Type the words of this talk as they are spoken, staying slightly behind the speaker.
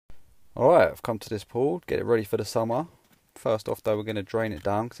Alright, I've come to this pool, get it ready for the summer. First off though, we're going to drain it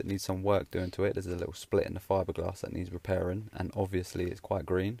down because it needs some work doing to it. There's a little split in the fiberglass that needs repairing, and obviously it's quite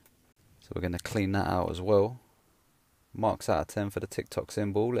green. So we're going to clean that out as well. Marks out of 10 for the TikTok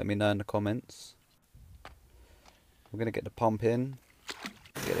symbol, let me know in the comments. We're going to get the pump in,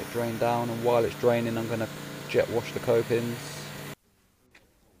 get it drained down, and while it's draining I'm going to jet wash the copings.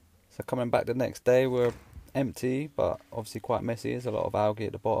 So coming back the next day, we're empty but obviously quite messy. There's a lot of algae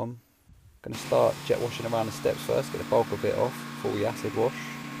at the bottom. Going to start jet washing around the steps first, get the bulk of it off before we acid wash.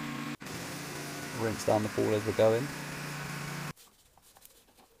 Rinse down the pool as we're going.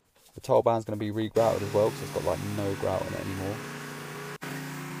 The tile band's going to be re-grouted as well because it's got like no grout in it anymore.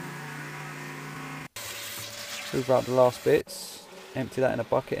 Move out the last bits, empty that in a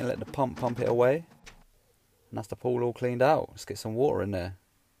bucket and let the pump it away. And that's the pool all cleaned out. Let's get some water in there.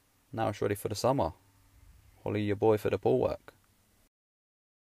 Now it's ready for the summer. Holly your boy for the pool work.